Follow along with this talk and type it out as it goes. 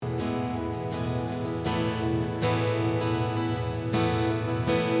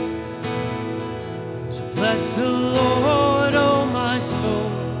Bless the Lord, oh my soul,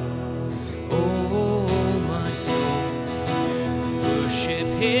 oh my soul. Worship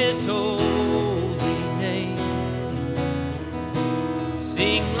His holy name.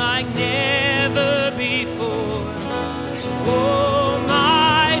 Sing like never before. Oh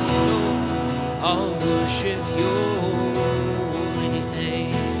my soul, I'll worship Your holy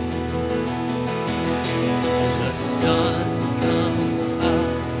name. The sun comes up,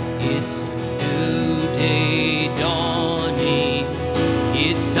 it's new day dawning.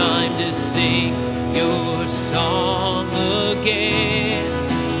 It's time to sing Your song again.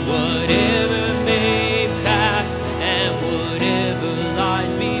 Whatever may pass and whatever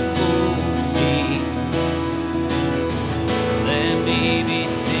lies before me, let me be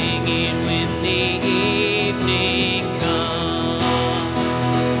singing when the evening comes.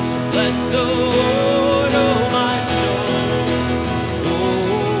 So bless the Lord, oh my soul, oh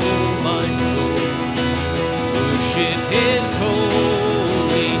my soul. Worship His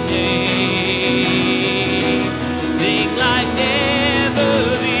holy name. Sing like never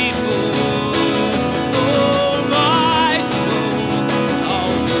before. Oh my soul,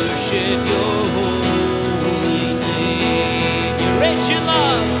 I'll worship Your holy name. You're rich in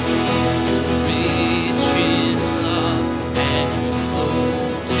love, rich in love, and You're slow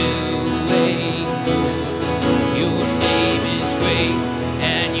to anger. Your name is great,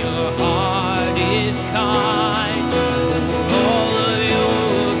 and Your heart is kind. For all of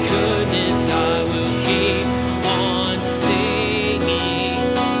Your goodness, I will keep on singing.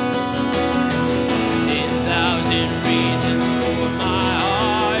 10,000 reasons for my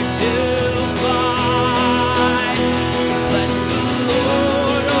heart to find. So bless the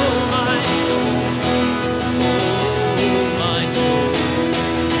Lord, oh my soul, oh my soul.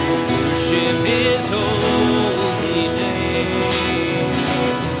 Worship His holy name.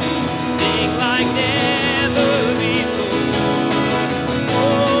 Sing like never before.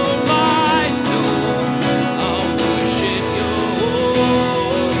 Oh my soul, I'll worship Your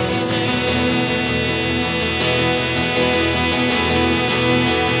holy name.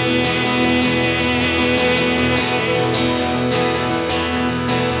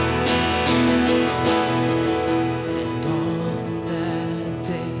 And on that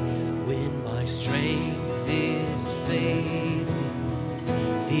day when my strength is fading,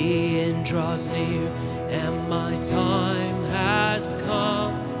 the end draws near and my time has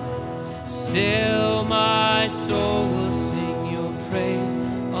come, still my soul will sing Your praise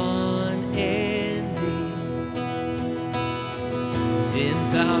unending.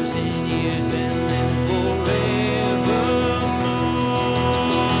 10,000 years